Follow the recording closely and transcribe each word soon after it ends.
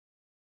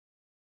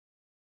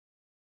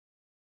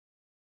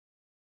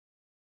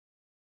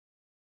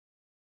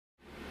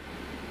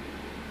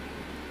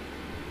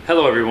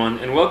Hello everyone,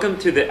 and welcome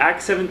to the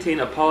Act 17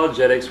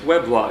 Apologetics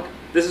weblog.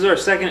 This is our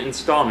second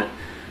installment.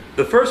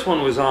 The first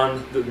one was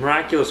on the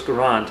miraculous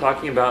Quran,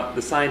 talking about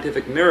the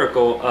scientific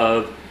miracle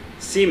of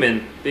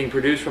semen being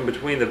produced from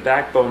between the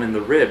backbone and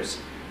the ribs.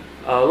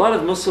 A lot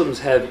of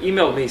Muslims have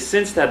emailed me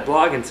since that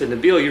blog and said,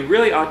 Nabeel, you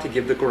really ought to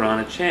give the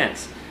Quran a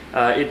chance.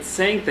 It's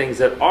saying things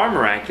that are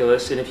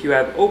miraculous, and if you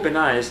have open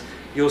eyes,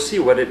 you'll see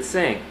what it's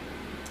saying.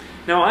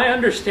 Now, I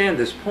understand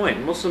this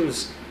point.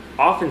 Muslims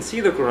often see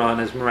the Quran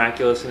as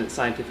miraculous in its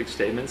scientific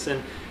statements,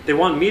 and they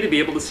want me to be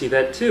able to see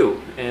that too.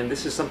 And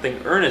this is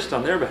something earnest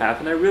on their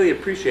behalf, and I really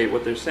appreciate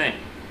what they're saying.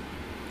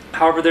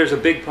 However, there's a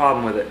big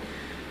problem with it.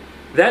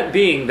 That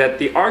being that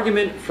the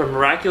argument for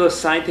miraculous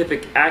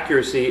scientific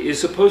accuracy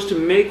is supposed to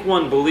make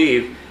one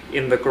believe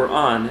in the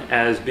Quran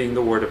as being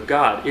the Word of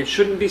God. It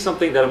shouldn't be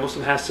something that a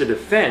Muslim has to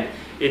defend.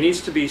 It needs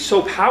to be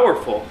so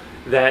powerful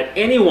that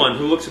anyone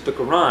who looks at the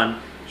Quran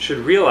should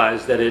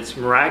realize that it's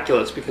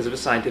miraculous because of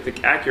its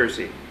scientific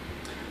accuracy.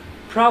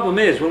 Problem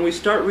is, when we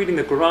start reading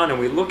the Quran and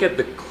we look at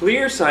the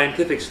clear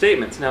scientific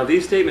statements, now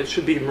these statements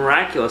should be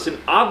miraculous and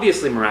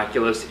obviously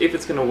miraculous if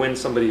it's going to win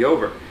somebody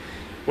over.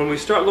 When we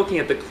start looking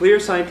at the clear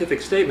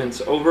scientific statements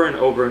over and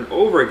over and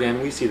over again,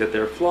 we see that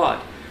they're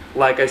flawed.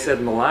 Like I said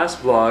in the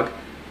last blog,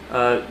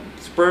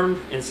 sperm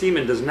and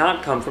semen does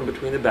not come from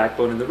between the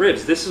backbone and the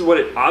ribs. This is what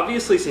it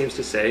obviously seems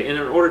to say, and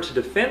in order to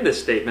defend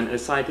this statement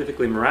as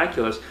scientifically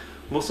miraculous,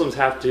 Muslims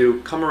have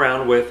to come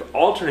around with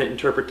alternate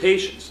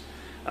interpretations.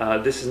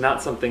 This is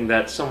not something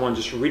that someone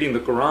just reading the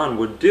Quran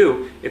would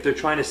do if they're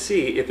trying to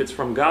see if it's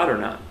from God or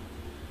not.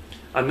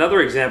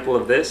 Another example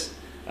of this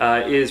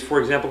is,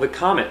 for example, the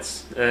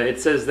comets. It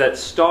says that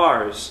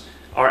stars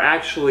are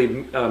actually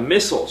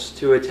missiles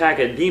to attack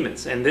at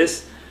demons, and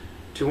this,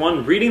 to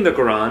one reading the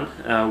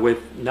Quran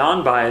with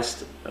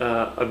non-biased,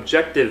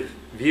 objective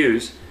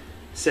views,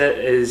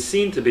 is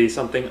seen to be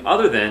something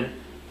other than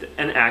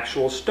an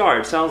actual star.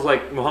 It sounds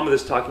like Muhammad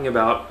is talking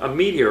about a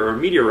meteor or a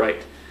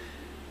meteorite.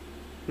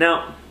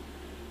 Now,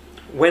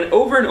 when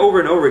over and over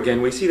and over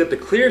again we see that the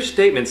clear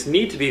statements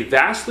need to be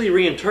vastly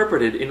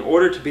reinterpreted in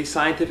order to be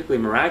scientifically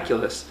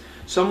miraculous,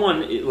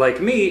 someone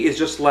like me is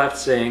just left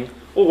saying,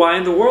 well, why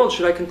in the world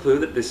should I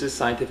conclude that this is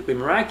scientifically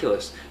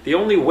miraculous? The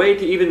only way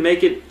to even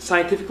make it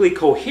scientifically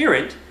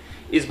coherent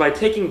is by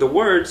taking the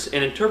words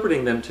and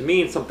interpreting them to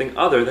mean something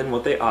other than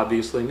what they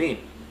obviously mean.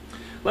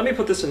 Let me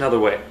put this another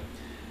way.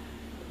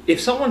 If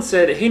someone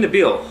said, hey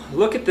Nabeel,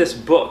 look at this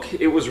book.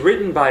 It was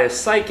written by a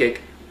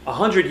psychic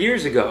 100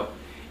 years ago,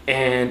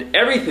 and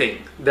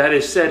everything that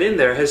is said in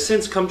there has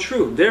since come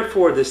true.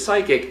 Therefore, this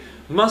psychic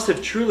must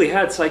have truly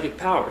had psychic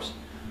powers.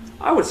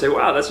 I would say,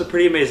 wow, that's a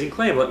pretty amazing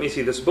claim. Let me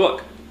see this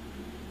book.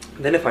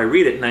 Then if I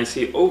read it and I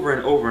see over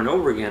and over and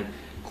over again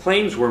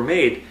claims were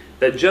made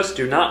that just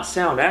do not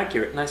sound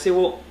accurate, and I say,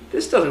 well,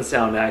 this doesn't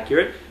sound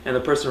accurate, and the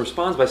person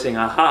responds by saying,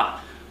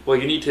 aha, well,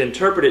 you need to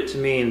interpret it to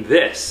mean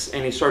this,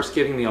 and he starts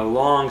giving me a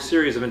long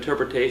series of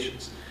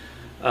interpretations.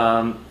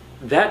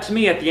 That to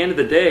me at the end of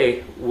the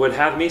day would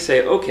have me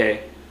say,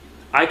 okay,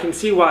 I can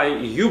see why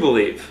you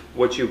believe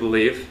what you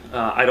believe.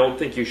 I don't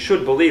think you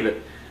should believe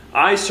it.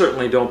 I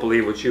certainly don't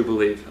believe what you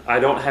believe. I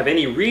don't have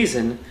any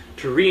reason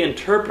to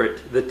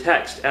reinterpret the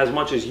text as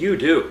much as you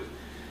do.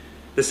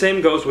 The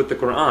same goes with the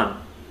Quran.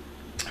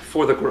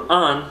 For the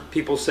Quran,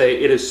 people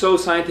say it is so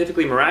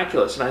scientifically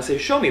miraculous, and I say,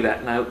 show me that,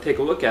 and I take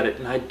a look at it,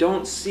 and I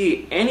don't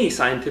see any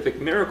scientific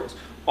miracles.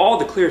 All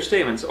the clear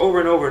statements over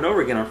and over and over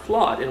again are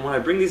flawed, and when I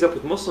bring these up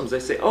with Muslims, they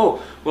say,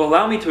 oh, well,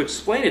 allow me to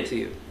explain it to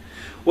you.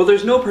 Well,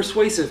 there's no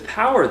persuasive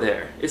power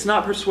there. It's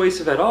not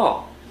persuasive at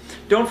all.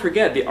 Don't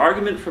forget, the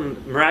argument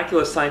from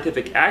miraculous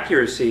scientific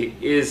accuracy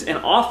is an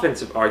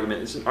offensive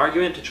argument. It's an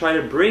argument to try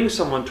to bring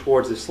someone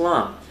towards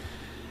Islam.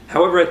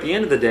 However, at the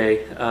end of the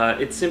day,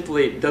 it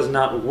simply does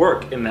not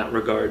work in that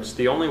regards.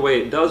 The only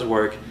way it does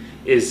work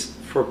is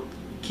for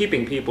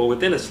keeping people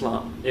within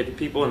Islam. If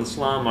people in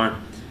Islam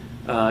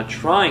are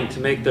trying to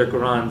make their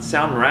Quran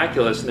sound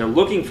miraculous and they're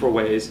looking for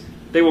ways,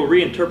 they will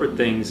reinterpret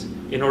things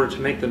in order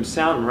to make them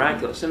sound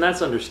miraculous, and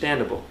that's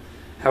understandable.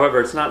 However,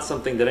 it's not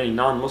something that any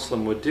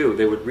non-Muslim would do.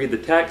 They would read the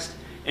text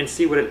and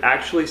see what it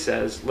actually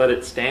says, let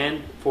it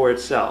stand for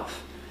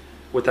itself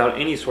without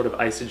any sort of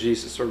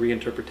eisegesis or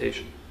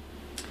reinterpretation.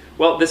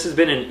 Well, this has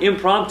been an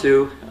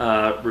impromptu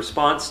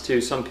response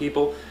to some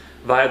people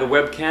via the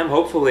webcam.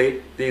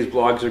 Hopefully these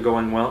blogs are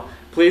going well.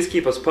 Please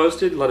keep us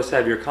posted, let us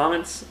have your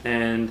comments,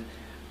 and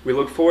we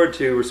look forward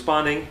to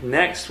responding.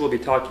 Next, we'll be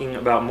talking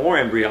about more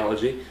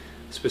embryology,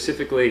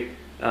 specifically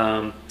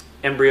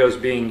embryos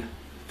being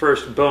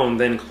first bone,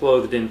 then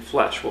clothed in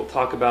flesh. We'll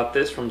talk about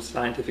this from a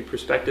scientific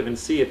perspective and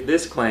see if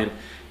this claim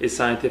is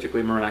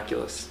scientifically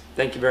miraculous.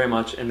 Thank you very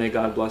much, and may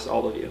God bless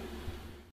all of you.